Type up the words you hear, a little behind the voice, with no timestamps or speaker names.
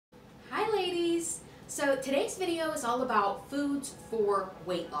So today's video is all about foods for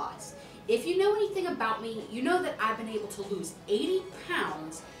weight loss. If you know anything about me, you know that I've been able to lose 80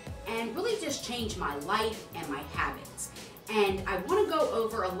 pounds and really just change my life and my habits. And I want to go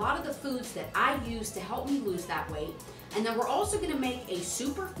over a lot of the foods that I use to help me lose that weight. And then we're also going to make a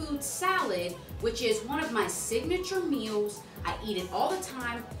superfood salad, which is one of my signature meals. I eat it all the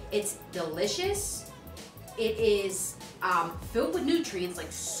time. It's delicious. It is filled with nutrients,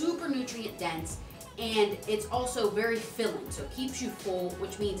 like super nutrient dense. And it's also very filling, so it keeps you full,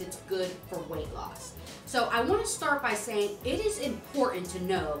 which means it's good for weight loss. So I want to start by saying it is important to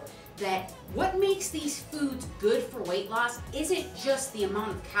know that what makes these foods good for weight loss isn't just the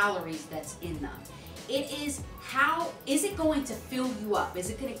amount of calories that's in them. It is how is it going to fill you up? Is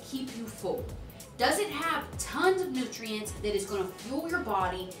it going to keep you full? Does it have tons of nutrients that is going to fuel your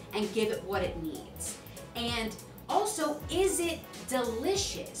body and give it what it needs? And also, is it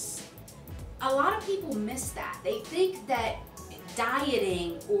delicious? A lot of people miss that. They think that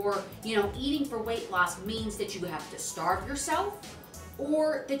dieting or, eating for weight loss means that you have to starve yourself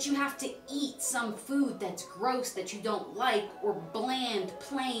or that you have to eat some food that's gross that you don't like or bland,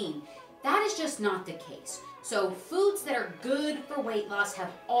 plain. That is just not the case. So foods that are good for weight loss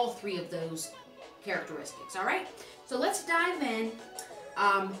have all three of those characteristics, all right? So let's dive in.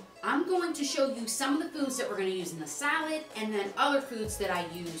 I'm going to show you some of the foods that we're going to use in the salad and then other foods that I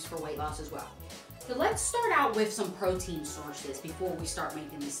use for weight loss as well. So let's start out with some protein sources before we start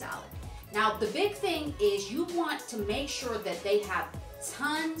making the salad. Now the big thing is you want to make sure that they have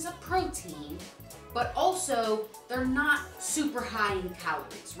tons of protein, but also they're not super high in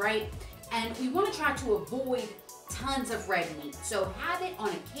calories, right? And we want to try to avoid tons of red meat. So have it on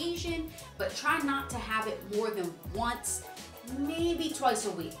occasion, but try not to have it more than once, maybe twice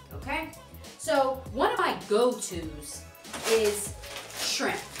a week, okay? So one of my go-tos is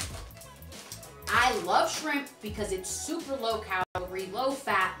shrimp. I love shrimp because it's super low calorie, low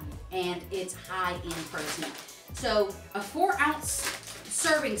fat, and it's high in protein. So a 4-ounce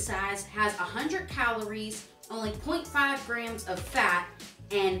serving size has 100 calories, only 0.5 grams of fat,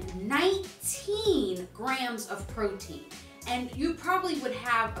 and 19 grams of protein. And you probably would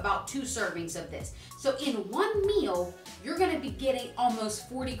have about 2 servings of this. So in one meal, you're gonna be getting almost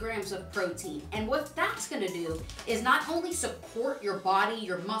 40 grams of protein. And what that's gonna do is not only support your body,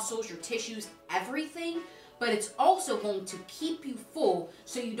 your muscles, your tissues, everything, but it's also going to keep you full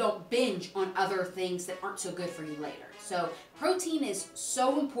so you don't binge on other things that aren't so good for you later. So protein is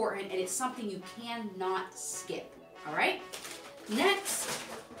so important and it's something you cannot skip, all right? Next,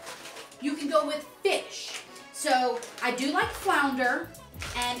 you can go with fish. So I do like flounder,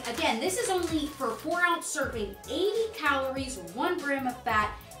 and again, this is only for 4-ounce serving, 80 calories, 1 gram of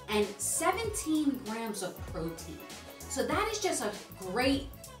fat, and 17 grams of protein. So that is just a great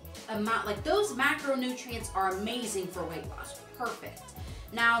amount. Like those macronutrients are amazing for weight loss, perfect.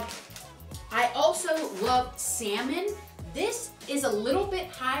 Now, I also love salmon. This is a little bit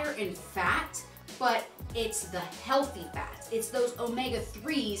higher in fat, but it's the healthy fats. It's those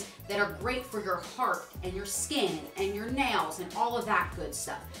omega-3s that are great for your heart and your skin and your nails and all of that good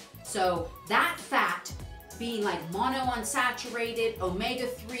stuff. So that fat being like monounsaturated,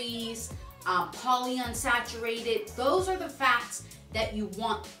 omega-3s, polyunsaturated, those are the fats that you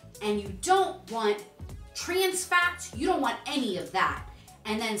want. And you don't want trans fats, you don't want any of that.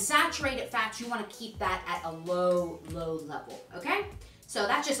 And then saturated fats, you want to keep that at a low level, okay? So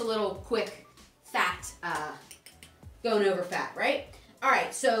that's just a little quick fat, going over fat, right? All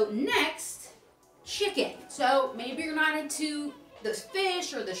right, so next, chicken. So maybe you're not into the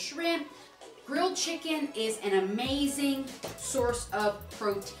fish or the shrimp. Grilled chicken is an amazing source of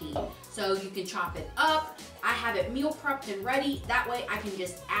protein. So you can chop it up. I have it meal prepped and ready. That way I can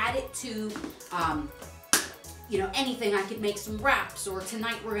just add it to, anything. I could make some wraps, or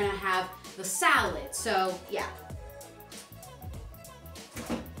tonight we're gonna have the salad. So yeah.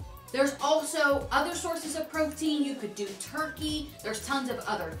 There's also other sources of protein. You could do turkey. There's tons of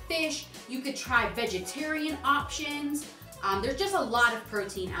other fish. You could try vegetarian options. There's just a lot of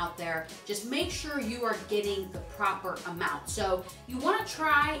protein out there. Just make sure you are getting the proper amount. So you want to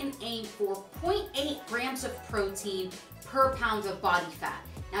try and aim for 0.8 grams of protein per pound of body fat.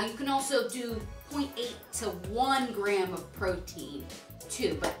 Now you can also do 0.8 to 1 gram of protein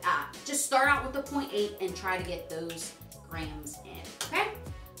too, but just start out with the 0.8 and try to get those grams in, okay?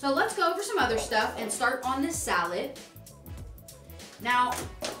 So let's go over some other stuff and start on this salad. Now,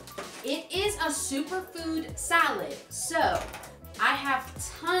 it is a superfood salad, so I have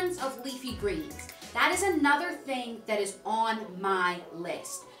tons of leafy greens. That is another thing that is on my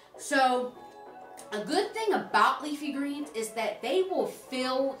list. So a good thing about leafy greens is that they will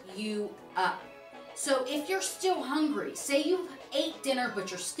fill you up. So if you're still hungry, say you ate dinner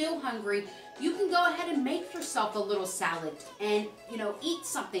but you're still hungry, you can go ahead and make yourself a little salad and, eat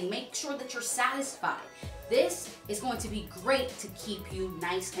something. Make sure that you're satisfied. This is going to be great to keep you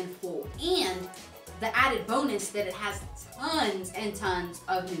nice and full. And the added bonus that it has tons and tons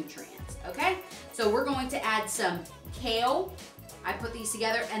of nutrients, okay? So we're going to add some kale. I put these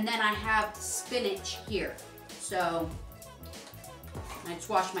together, and then I have spinach here. So I just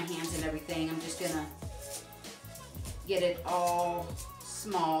washed my hands and everything. I'm just gonna get it all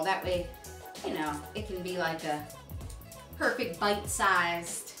small. That way, it can be like a perfect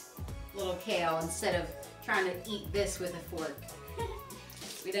bite-sized little kale instead of trying to eat this with a fork.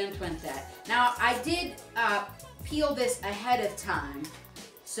 We don't want that. Now, I did peel this ahead of time.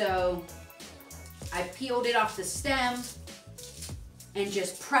 So I peeled it off the stem and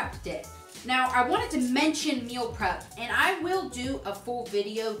just prepped it. Now, I wanted to mention meal prep, and I will do a full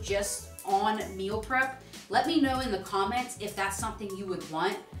video just on meal prep. Let me know in the comments if that's something you would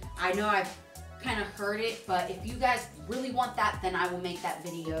want. I know I've kind of heard it, but if you guys really want that, then I will make that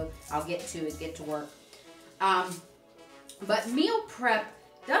video. I'll get to it, get to work. But meal prep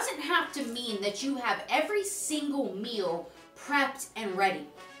doesn't have to mean that you have every single meal prepped and ready.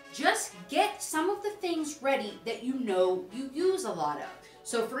 Just get some of the things ready that you use a lot of.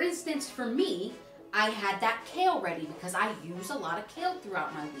 So for instance, for me, I had that kale ready because I use a lot of kale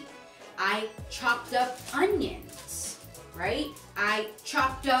throughout my week. I chopped up onions, right? I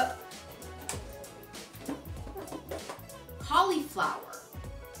chopped up cauliflower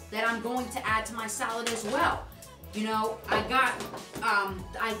that I'm going to add to my salad as well. I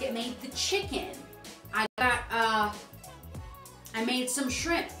made the chicken. I made some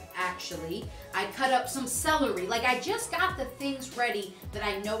shrimp, actually. I cut up some celery. Like, I just got the things ready that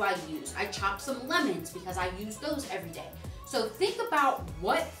I know I use. I chopped some lemons because I use those every day. So think about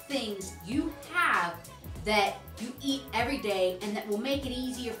what things you have that you eat every day and that will make it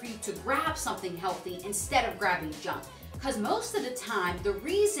easier for you to grab something healthy instead of grabbing junk. Because most of the time, the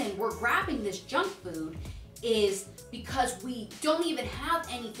reason we're grabbing this junk food is because we don't even have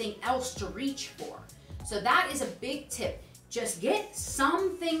anything else to reach for. So that is a big tip. Just get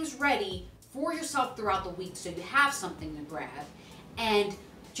some things ready for yourself throughout the week so you have something to grab, and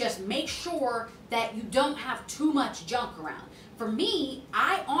just make sure that you don't have too much junk around. For me,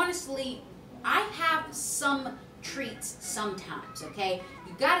 I have some treats sometimes, okay?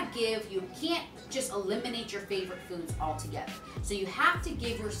 You gotta give. You can't just eliminate your favorite foods altogether. So you have to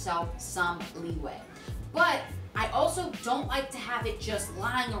give yourself some leeway. But I also don't like to have it just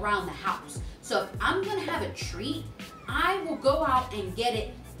lying around the house. So if I'm gonna have a treat, I will go out and get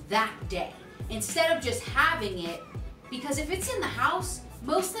it that day instead of just having it, because if it's in the house,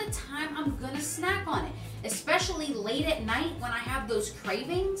 most of the time I'm gonna snack on it. Especially late at night when I have those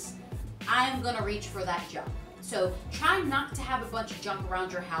cravings, I'm gonna reach for that junk. So try not to have a bunch of junk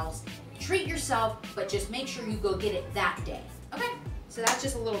around your house. Treat yourself, but just make sure you go get it that day. Okay? So that's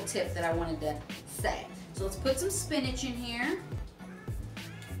just a little tip that I wanted to say. So let's put some spinach in here.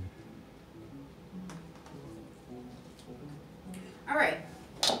 All right.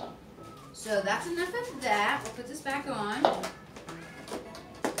 So that's enough of that. We'll put this back on.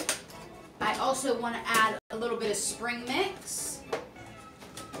 I also want to add a little bit of spring mix.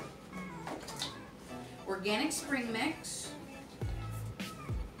 Organic spring mix.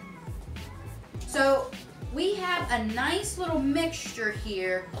 So we have a nice little mixture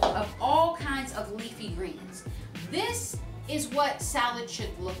here of all kinds of leafy greens. This is what salad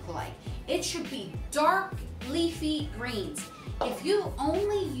should look like. It should be dark leafy greens. If you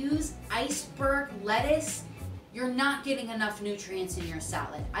only use iceberg lettuce, you're not getting enough nutrients in your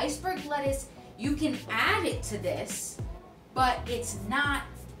salad. Iceberg lettuce, you can add it to this, but it's not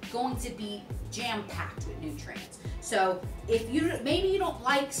going to be jam-packed with nutrients. So if maybe you don't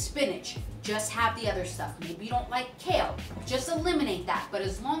like spinach, just have the other stuff. Maybe you don't like kale, just eliminate that. But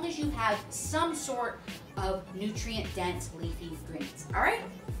as long as you have some sort of nutrient-dense leafy greens, all right?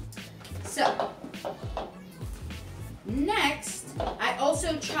 So next, I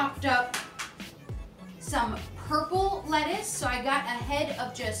also chopped up some purple lettuce. So I got a head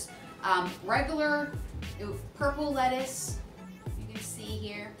of just regular purple lettuce, you can see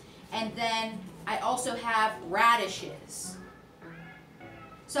here. And then I also have radishes.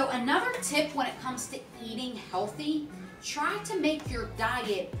 So another tip when it comes to eating healthy, try to make your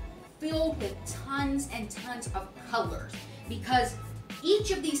diet filled with tons and tons of colors, because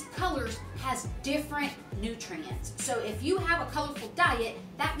each of these colors has different nutrients. So if you have a colorful diet,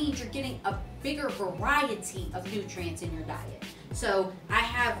 that means you're getting a bigger variety of nutrients in your diet. So I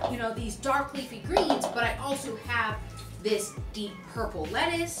have, these dark leafy greens, but I also have this deep purple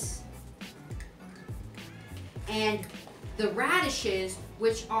lettuce. and the radishes,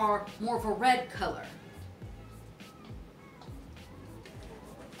 which are more of a red color.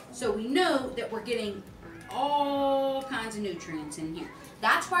 So we know that we're getting all kinds of nutrients in here.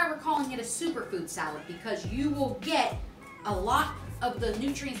 That's why we're calling it a superfood salad, because you will get a lot of the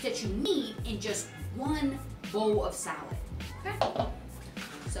nutrients that you need in just one bowl of salad. Okay?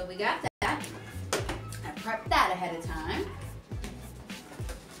 So we got that. I prepped that ahead of time.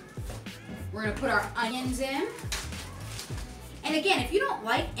 We're gonna put our onions in. And again, if you don't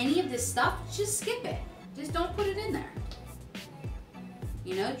like any of this stuff, just skip it. Just don't put it in there.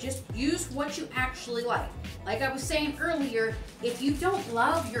 You know, just use what you actually like. Like I was saying earlier, if you don't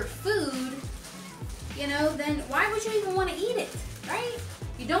love your food, you know, then why would you even want to eat it, right?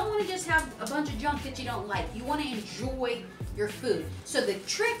 You don't want to just have a bunch of junk that you don't like. You want to enjoy your food. So the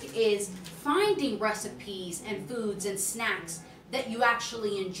trick is finding recipes and foods and snacks that you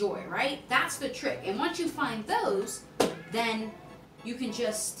actually enjoy, right? That's the trick. And once you find those, then you can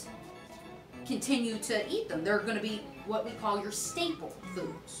just continue to eat them. They're going to be what we call your staple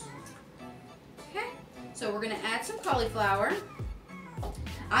foods. Okay, so we're going to add some cauliflower.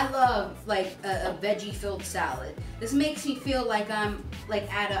 I love like a veggie filled salad. This makes me feel like I'm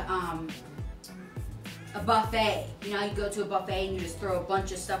like at a buffet. You know, you go to a buffet and you just throw a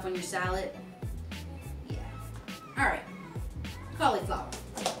bunch of stuff on your salad. Yeah. All right, cauliflower.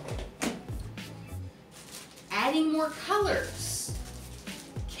 Adding more colors.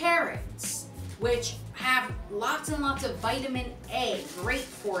 Carrots, which have lots and lots of vitamin A, great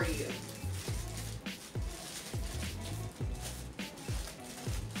for you.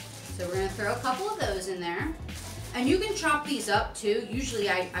 So we're gonna throw a couple of those in there. And you can chop these up too. Usually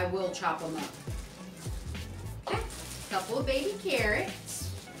I will chop them up. Okay, a couple of baby carrots.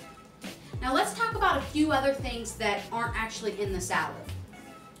 Now let's talk about a few other things that aren't actually in the salad.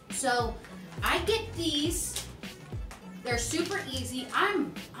 So I get these. They're super easy.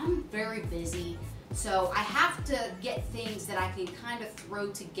 I'm very busy, so I have to get things that I can kind of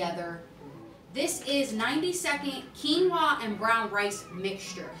throw together. This is 90-second quinoa and brown rice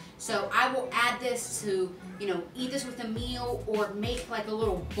mixture. So I will add this to, you know, eat this with a meal or make like a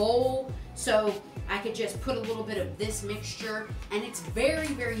little bowl. So I could just put a little bit of this mixture, and it's very,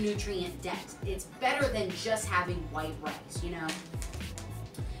 very nutrient dense. It's better than just having white rice, you know.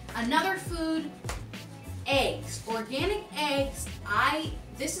 Another food, eggs, organic eggs.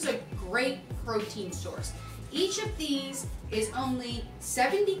 This is a great protein source. Each of these is only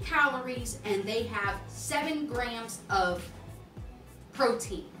 70 calories and they have 7 grams of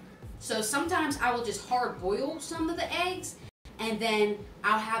protein. So sometimes I will just hard boil some of the eggs and then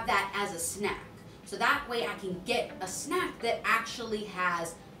I'll have that as a snack. So that way I can get a snack that actually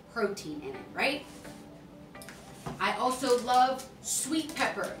has protein in it, right? I also love sweet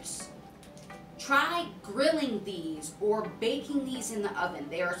peppers. Try grilling these or baking these in the oven.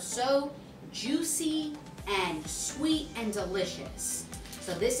 They are so juicy and sweet and delicious.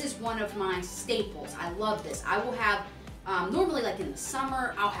 So this is one of my staples. I love this. I will have, normally like in the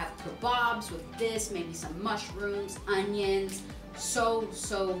summer, I'll have kebabs with this, maybe some mushrooms, onions. So,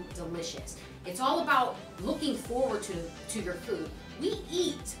 so delicious. It's all about looking forward to your food.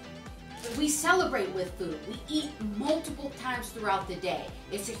 We celebrate with food. We eat multiple times throughout the day.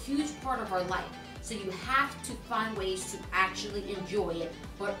 It's a huge part of our life. So you have to find ways to actually enjoy it,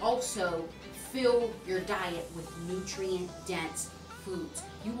 but also fill your diet with nutrient-dense foods.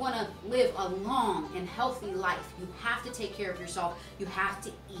 You want to live a long and healthy life. You have to take care of yourself. You have to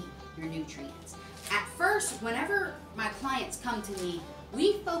eat your nutrients. At first, whenever my clients come to me,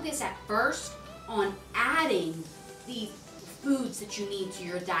 we focus at first on adding the foods that you need to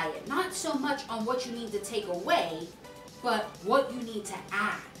your diet. Not so much on what you need to take away, but what you need to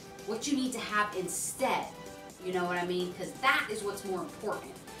add, what you need to have instead. You know what I mean? Because that is what's more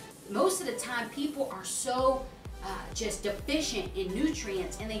important. Most of the time, people are so just deficient in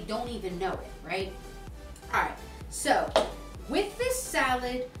nutrients and they don't even know it, right? All right, so with this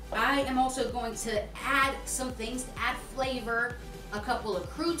salad, I am also going to add some things to add flavor, a couple of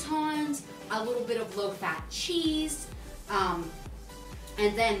croutons, a little bit of low-fat cheese,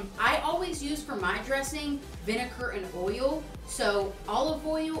 and then I always use for my dressing vinegar and oil. So olive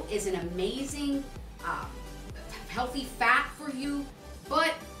oil is an amazing healthy fat for you,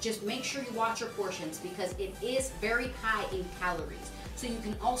 but just make sure you watch your portions because it is very high in calories. So you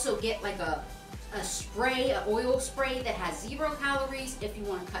can also get like a spray, an oil spray that has 0 calories if you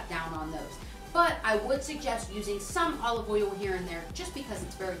want to cut down on those. But I would suggest using some olive oil here and there just because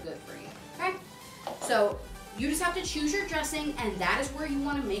it's very good for you, okay? So you just have to choose your dressing, and that is where you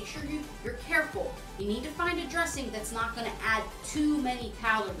want to make sure you're careful. You need to find a dressing that's not going to add too many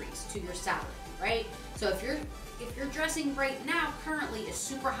calories to your salad, right? So if your dressing right now currently is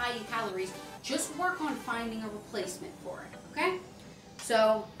super high in calories, just work on finding a replacement for it, okay?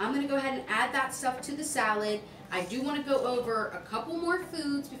 So I'm gonna go ahead and add that stuff to the salad. I do wanna go over a couple more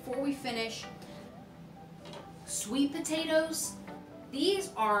foods before we finish. Sweet potatoes. These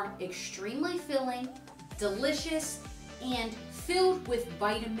are extremely filling, delicious, and filled with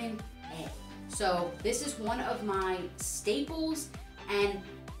vitamin A. So this is one of my staples, and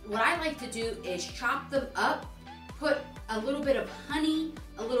what I like to do is chop them up, put a little bit of honey,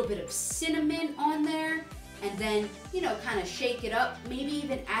 a little bit of cinnamon on there, and then, you know, kind of shake it up. Maybe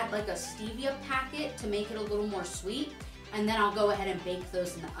even add like a stevia packet to make it a little more sweet. And then I'll go ahead and bake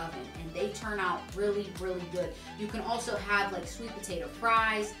those in the oven, and they turn out really, really good. You can also have like sweet potato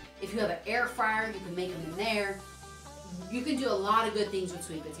fries. If you have an air fryer, you can make them in there. You can do a lot of good things with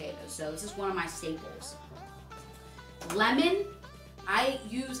sweet potatoes. So this is one of my staples. Lemon. I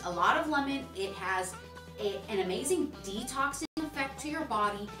use a lot of lemon. It has an amazing detoxing effect to your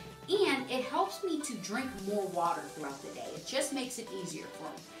body, and it helps me to drink more water throughout the day. It just makes it easier for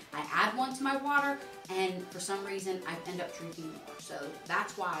me. I add one to my water, and for some reason, I end up drinking more. So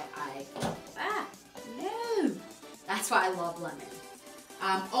that's why that's why I love lemon.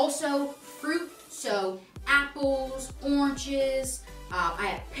 Also, fruit, so apples, oranges, I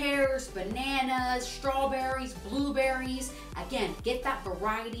have pears, bananas, strawberries, blueberries. Again, get that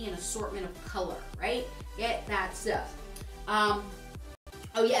variety and assortment of color, right? Get that stuff.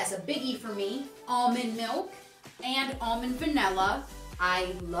 Oh yes, a biggie for me, almond milk and almond vanilla.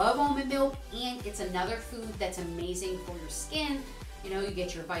 I love almond milk, and it's another food that's amazing for your skin. You know, you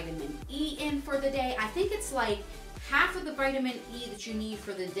get your vitamin E in for the day. I think it's like half of the vitamin E that you need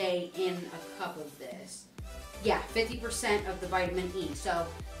for the day in a cup of this. Yeah, 50% of the vitamin E. So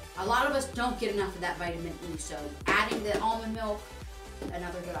a lot of us don't get enough of that vitamin E. So adding the almond milk,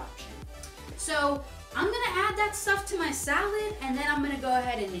 another good option. So I'm gonna add that stuff to my salad, and then I'm gonna go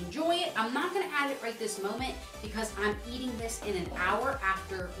ahead and enjoy it. I'm not gonna add it right this moment because I'm eating this in an hour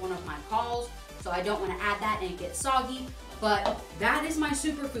after one of my calls. So I don't wanna add that and it gets soggy. But that is my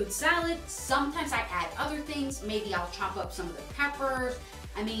superfood salad. Sometimes I add other things. Maybe I'll chop up some of the peppers.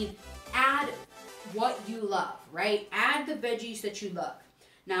 I mean, add what you love, right? Add the veggies that you love.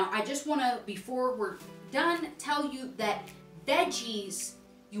 Now, I just wanna, before we're done, tell you that veggies,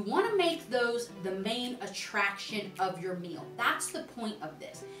 you wanna make those the main attraction of your meal. That's the point of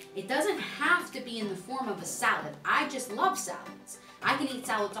this. It doesn't have to be in the form of a salad. I just love salads. I can eat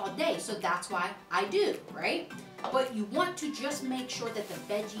salads all day, so that's why I do, right? But you want to just make sure that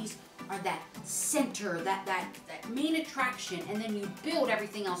the veggies are that center, that main attraction, and then you build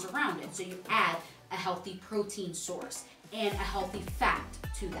everything else around it. So you add a healthy protein source and a healthy fat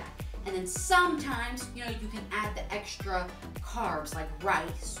to that. And then sometimes, you know, you can add the extra carbs like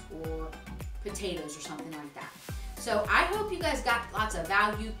rice or potatoes or something like that. So I hope you guys got lots of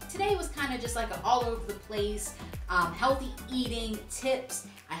value. Today was kind of just like an all over the place, healthy eating tips.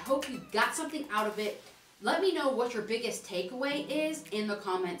 I hope you got something out of it. Let me know what your biggest takeaway is in the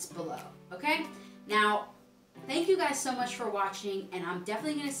comments below, okay? Now, thank you guys so much for watching, and I'm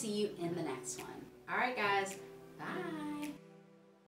definitely gonna see you in the next one. All right, guys, bye.